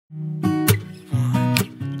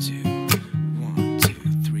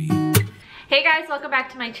Hey guys, welcome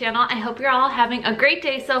back to my channel. I hope you're all having a great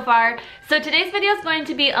day so far. So today's video is going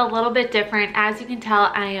to be a little bit different. As you can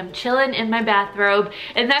tell, I am chilling in my bathrobe,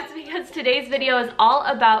 and that's because today's video is all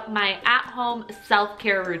about my at-home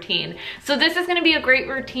self-care routine. So this is gonna be a great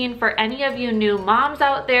routine for any of you new moms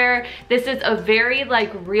out there. This is a very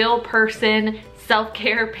real person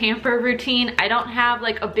self-care pamper routine. I don't have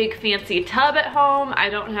a big fancy tub at home. I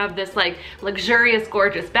don't have this luxurious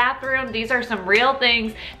gorgeous bathroom. These are some real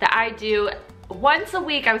things that I do once a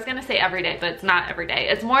week. I was gonna say every day, but it's not every day.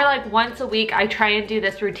 It's more like once a week I try and do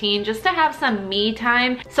this routine just to have some me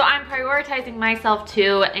time. So I'm prioritizing myself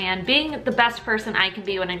too and being the best person I can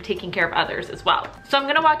be when I'm taking care of others as well. So I'm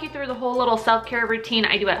gonna walk you through the whole little self-care routine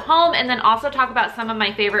I do at home, and then also talk about some of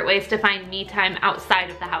my favorite ways to find me time outside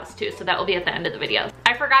of the house too. So that will be at the end of the video.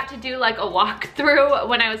 I forgot to do a walkthrough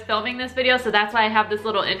when I was filming this video, so that's why I have this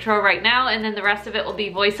little intro right now, and then the rest of it will be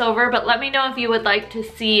voiceover. But let me know if you would like to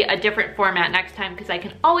see a different format next time, because I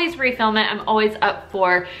can always refilm it. I'm always up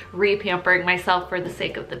for re-pampering myself for the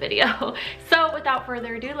sake of the video. So without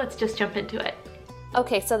further ado, let's just jump into it.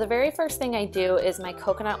 Okay, so the very first thing I do is my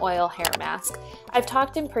coconut oil hair mask. I've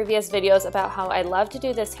talked in previous videos about how I love to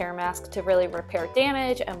do this hair mask to really repair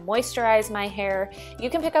damage and moisturize my hair. You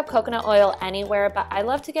can pick up coconut oil anywhere, but I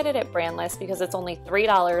love to get it at Brandless because it's only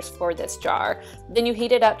 $3 for this jar. Then you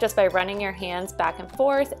heat it up just by running your hands back and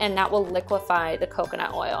forth, and that will liquefy the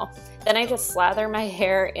coconut oil. Then I just slather my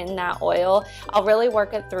hair in that oil. I'll really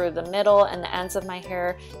work it through the middle and the ends of my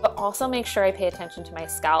hair, but also make sure I pay attention to my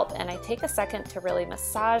scalp, and I take a second to really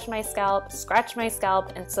massage my scalp, scratch my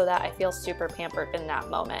scalp, and so that I feel super pampered in that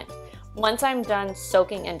moment. Once I'm done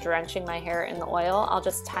soaking and drenching my hair in the oil, I'll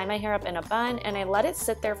just tie my hair up in a bun and I let it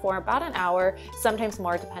sit there for about an hour, sometimes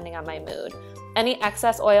more depending on my mood. Any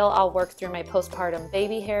excess oil I'll work through my postpartum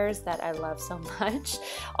baby hairs that I love so much.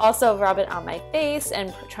 Also rub it on my face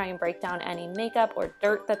and try and break down any makeup or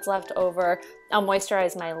dirt that's left over. I'll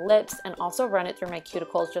moisturize my lips and also run it through my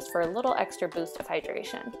cuticles just for a little extra boost of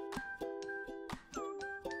hydration.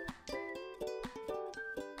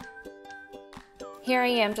 Here I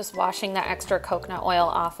am just washing that extra coconut oil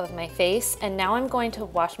off of my face, and now I'm going to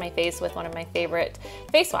wash my face with one of my favorite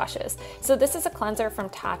face washes. So this is a cleanser from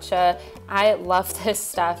Tatcha. I love this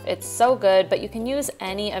stuff. It's so good, but you can use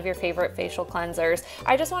any of your favorite facial cleansers.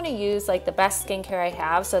 I just want to use the best skincare I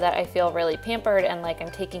have so that I feel really pampered and like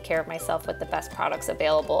I'm taking care of myself with the best products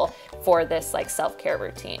available for this self-care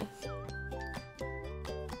routine.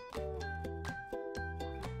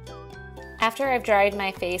 After I've dried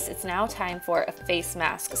my face, it's now time for a face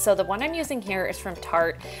mask. So the one I'm using here is from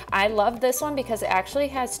Tarte. I love this one because it actually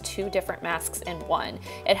has two different masks in one.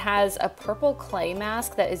 It has a purple clay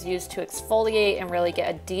mask that is used to exfoliate and really get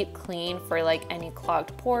a deep clean for any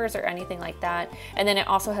clogged pores or anything like that. And then it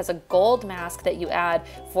also has a gold mask that you add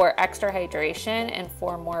for extra hydration and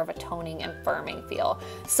for more of a toning and firming feel.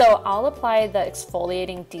 So I'll apply the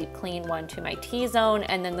exfoliating deep clean one to my T-zone,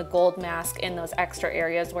 and then the gold mask in those extra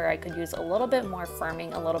areas where I could use a little bit more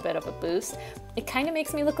firming, a little bit of a boost. It kind of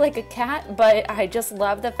makes me look like a cat, but I just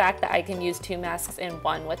love the fact that I can use two masks in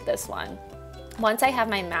one with this one. Once I have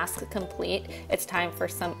my mask complete, it's time for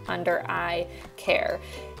some under eye care.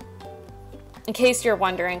 In case you're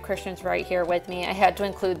wondering, Christian's right here with me. I had to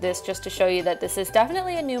include this just to show you that this is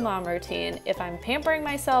definitely a new mom routine. If I'm pampering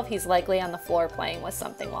myself, he's likely on the floor playing with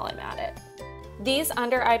something while I'm at it. These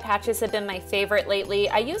under eye patches have been my favorite lately.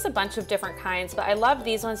 I use a bunch of different kinds, but I love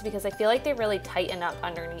these ones because I feel like they really tighten up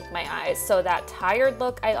underneath my eyes. So that tired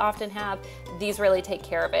look I often have, these really take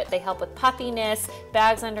care of it. They help with puffiness,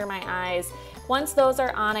 bags under my eyes. Once those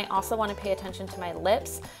are on, I also want to pay attention to my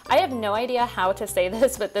lips. I have no idea how to say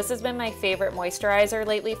this, but this has been my favorite moisturizer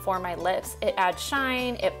lately for my lips. It adds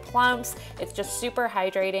shine, it plumps, it's just super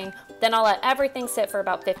hydrating. Then I'll let everything sit for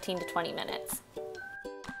about 15 to 20 minutes.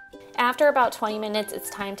 After about 20 minutes, it's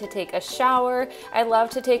time to take a shower. I love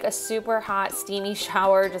to take a super hot, steamy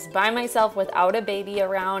shower just by myself without a baby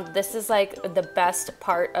around. This is the best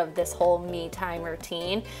part of this whole me time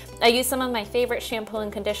routine. I use some of my favorite shampoo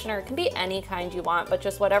and conditioner. It can be any kind you want, but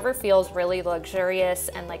just whatever feels really luxurious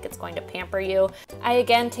and like it's going to pamper you. I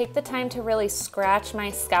again take the time to really scratch my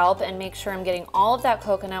scalp and make sure I'm getting all of that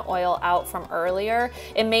coconut oil out from earlier.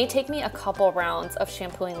 It may take me a couple rounds of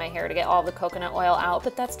shampooing my hair to get all the coconut oil out,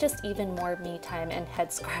 but that's just even more me time and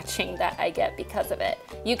head scratching that I get because of it.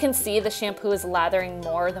 You can see the shampoo is lathering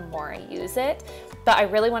more the more I use it. but I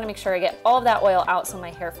really want to make sure I get all of that oil out so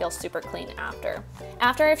my hair feels super clean after.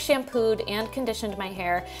 After I've shampooed and conditioned my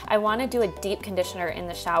hair, I want to do a deep conditioner in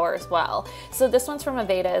the shower as well. So this one's from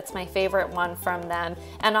Aveda, it's my favorite one from them,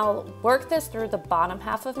 and I'll work this through the bottom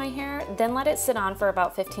half of my hair, then let it sit on for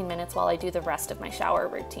about 15 minutes while I do the rest of my shower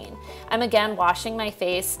routine. I'm again washing my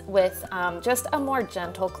face with just a more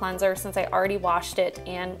gentle cleanser since I already washed it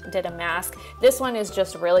and did a mask. This one is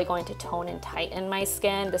just really going to tone and tighten my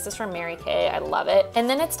skin. This is from Mary Kay, I love it. And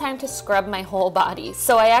then it's time to scrub my whole body.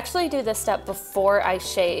 So I actually do this step before I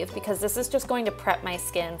shave because this is just going to prep my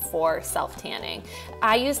skin for self-tanning.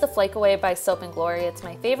 I use the Flake Away by Soap & Glory. It's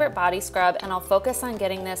my favorite body scrub, and I'll focus on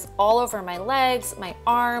getting this all over my legs, my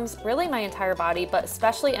arms, really my entire body, but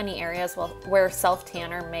especially any areas where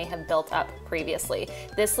self-tanner may have built up previously.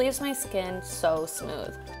 This leaves my skin so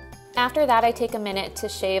smooth. After that, I take a minute to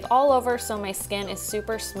shave all over so my skin is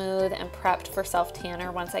super smooth and prepped for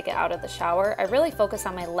self-tanner once I get out of the shower. I really focus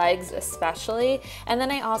on my legs especially, and then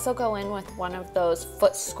I also go in with one of those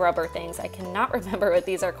foot scrubber things. I cannot remember what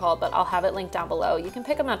these are called, but I'll have it linked down below. You can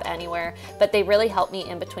pick them up anywhere, but they really help me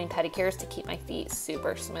in between pedicures to keep my feet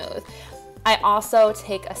super smooth. I also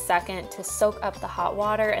take a second to soak up the hot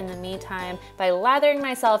water in the meantime by lathering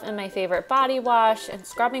myself in my favorite body wash and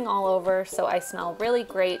scrubbing all over so I smell really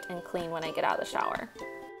great and clean when I get out of the shower.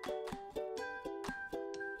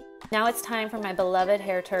 Now it's time for my beloved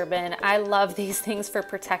hair turban. I love these things for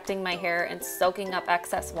protecting my hair and soaking up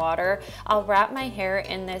excess water. I'll wrap my hair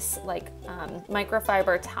in this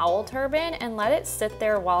microfiber towel turban and let it sit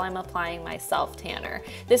there while I'm applying my self-tanner.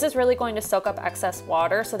 This is really going to soak up excess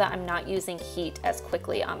water so that I'm not using heat as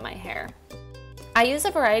quickly on my hair. I use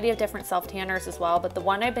a variety of different self-tanners as well, but the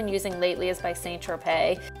one I've been using lately is by Saint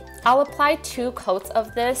Tropez. I'll apply 2 coats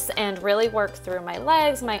of this and really work through my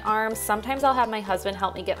legs, my arms. Sometimes I'll have my husband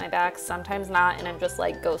help me get my back, sometimes not, and I'm just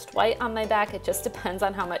like ghost white on my back. It just depends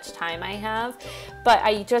on how much time I have. But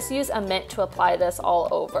I just use a mitt to apply this all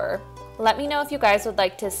over. Let me know if you guys would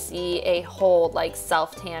like to see a whole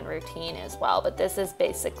self-tan routine as well, but this is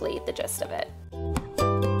basically the gist of it.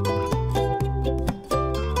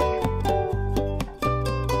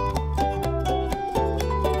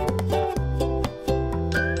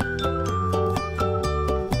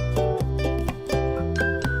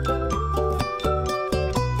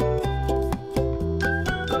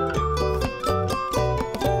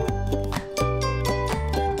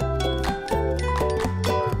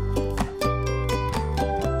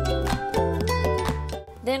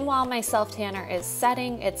 Then while my self-tanner is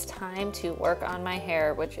setting, it's time to work on my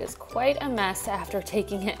hair, which is quite a mess after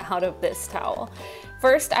taking it out of this towel.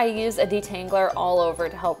 First, I use a detangler all over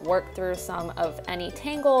to help work through some of any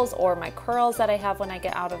tangles or my curls that I have when I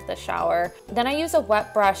get out of the shower. Then I use a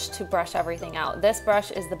wet brush to brush everything out. This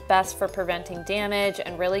brush is the best for preventing damage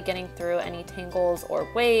and really getting through any tangles or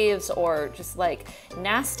waves or just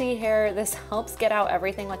nasty hair. This helps get out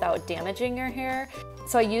everything without damaging your hair.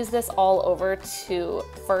 So I use this all over to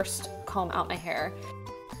first comb out my hair.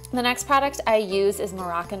 The next product I use is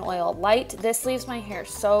Moroccan Oil Light. This leaves my hair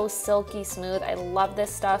so silky smooth. I love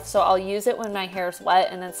this stuff. So I'll use it when my hair's wet,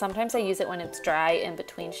 and then sometimes I use it when it's dry in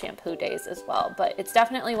between shampoo days as well. But it's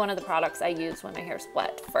definitely one of the products I use when my hair's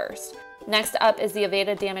wet first. Next up is the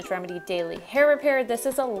Aveda Damage Remedy Daily Hair Repair. This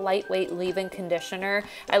is a lightweight leave-in conditioner.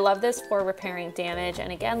 I love this for repairing damage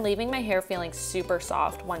and again, leaving my hair feeling super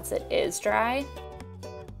soft once it is dry.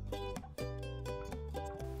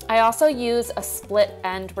 I also use a split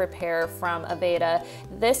end repair from Aveda.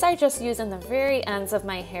 This I just use in the very ends of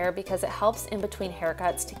my hair because it helps in between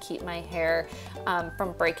haircuts to keep my hair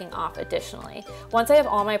from breaking off additionally. Once I have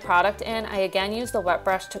all my product in, I again use the wet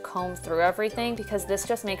brush to comb through everything because this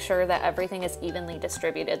just makes sure that everything is evenly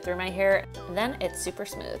distributed through my hair, and then it's super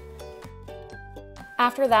smooth.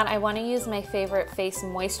 After that, I want to use my favorite face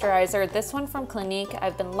moisturizer. This one from Clinique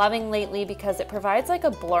I've been loving lately because it provides a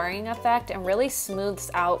blurring effect and really smooths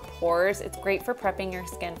out pores. It's great for prepping your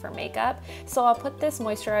skin for makeup. So I'll put this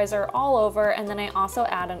moisturizer all over, and then I also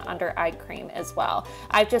add an under eye cream as well.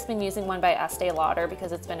 I've just been using one by Estee Lauder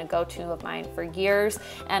because it's been a go-to of mine for years,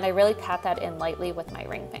 and I really pat that in lightly with my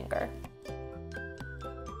ring finger.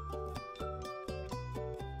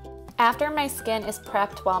 After my skin is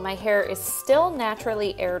prepped while my hair is still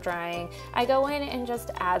naturally air drying, I go in and just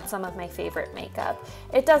add some of my favorite makeup.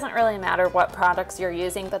 It doesn't really matter what products you're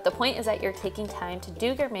using, but the point is that you're taking time to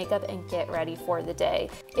do your makeup and get ready for the day.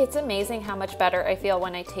 It's amazing how much better I feel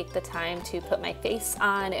when I take the time to put my face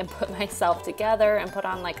on and put myself together and put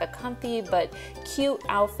on a comfy but cute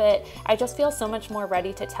outfit. I just feel so much more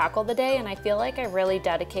ready to tackle the day, and I feel like I really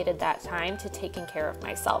dedicated that time to taking care of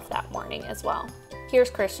myself that morning as well. Here's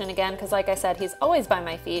Christian again, because like I said, he's always by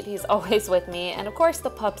my feet, he's always with me, and of course the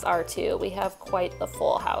pups are too. We have quite the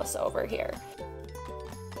full house over here.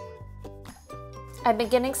 I've been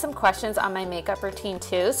getting some questions on my makeup routine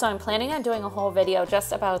too, so I'm planning on doing a whole video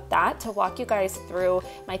just about that to walk you guys through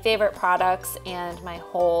my favorite products and my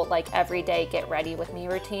whole like everyday get ready with me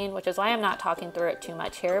routine, which is why I'm not talking through it too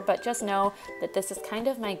much here, but just know that this is kind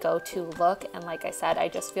of my go-to look, and like I said, I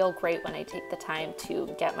just feel great when I take the time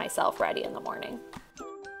to get myself ready in the morning.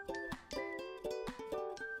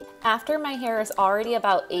 After my hair is already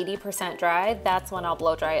about 80% dry, that's when I'll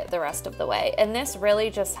blow dry it the rest of the way. And this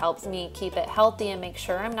really just helps me keep it healthy and make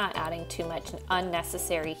sure I'm not adding too much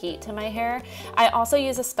unnecessary heat to my hair. I also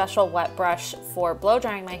use a special wet brush for blow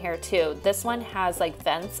drying my hair too. This one has like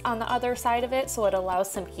vents on the other side of it, so it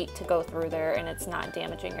allows some heat to go through there and it's not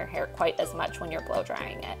damaging your hair quite as much when you're blow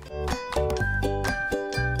drying it.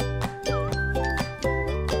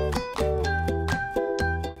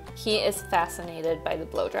 He is fascinated by the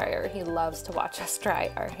blow dryer. He loves to watch us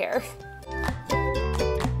dry our hair.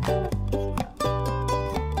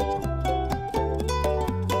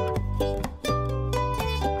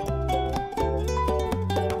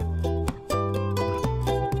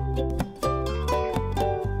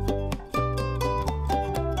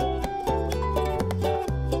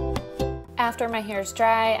 After my hair's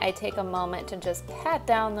dry, I take a moment to just pat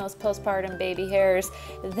down those postpartum baby hairs.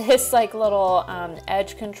 This like little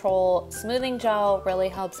edge control smoothing gel really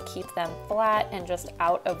helps keep them flat and just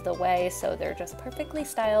out of the way, so they're just perfectly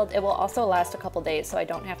styled. It will also last a couple days, so I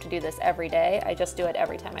don't have to do this every day. I just do it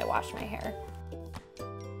every time I wash my hair.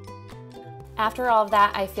 After all of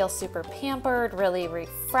that, I feel super pampered, really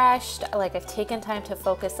refreshed, like I've taken time to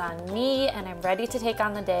focus on me, and I'm ready to take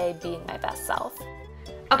on the day being my best self.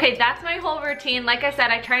 Okay, that's my whole routine. Like I said,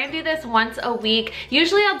 I try and do this once a week.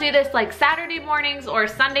 Usually I'll do this like Saturday mornings or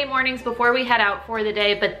Sunday mornings before we head out for the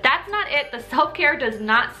day, but that's not it. The self-care does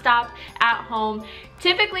not stop at home.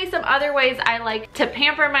 Typically, some other ways I like to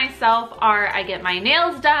pamper myself are I get my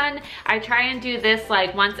nails done. I try and do this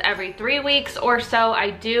like once every 3 weeks or so.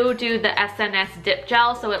 I do the SNS dip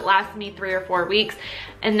gel, so it lasts me 3 or 4 weeks.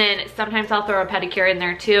 And then sometimes I'll throw a pedicure in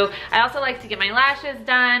there too. I also like to get my lashes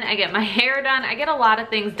done. I get my hair done. I get a lot of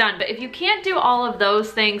things done. But if you can't do all of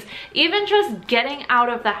those things, even just getting out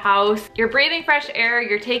of the house, you're breathing fresh air,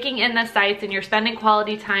 you're taking in the sights, and you're spending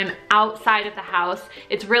quality time outside of the house,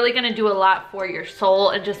 it's really gonna do a lot for your soul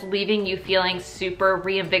and just leaving you feeling super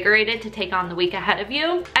reinvigorated to take on the week ahead of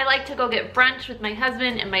you. I like to go get brunch with my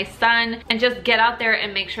husband and my son and just get out there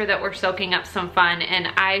and make sure that we're soaking up some fun. And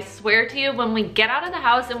I swear to you, when we get out of the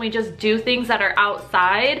house and we just do things that are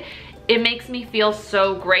outside, it makes me feel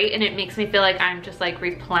so great, and it makes me feel like I'm just like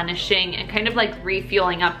replenishing and kind of like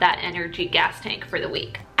refueling up that energy gas tank for the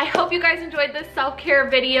week. I hope you guys enjoyed this self-care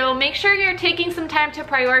video. Make sure you're taking some time to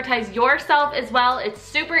prioritize yourself as well. It's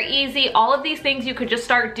super easy. All of these things you could just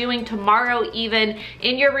start doing tomorrow even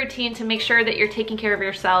in your routine to make sure that you're taking care of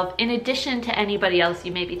yourself in addition to anybody else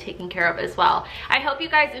you may be taking care of as well. I hope you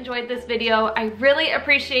guys enjoyed this video. I really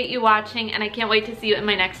appreciate you watching, and I can't wait to see you in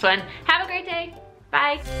my next one. Have a great day.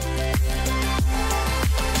 Bye.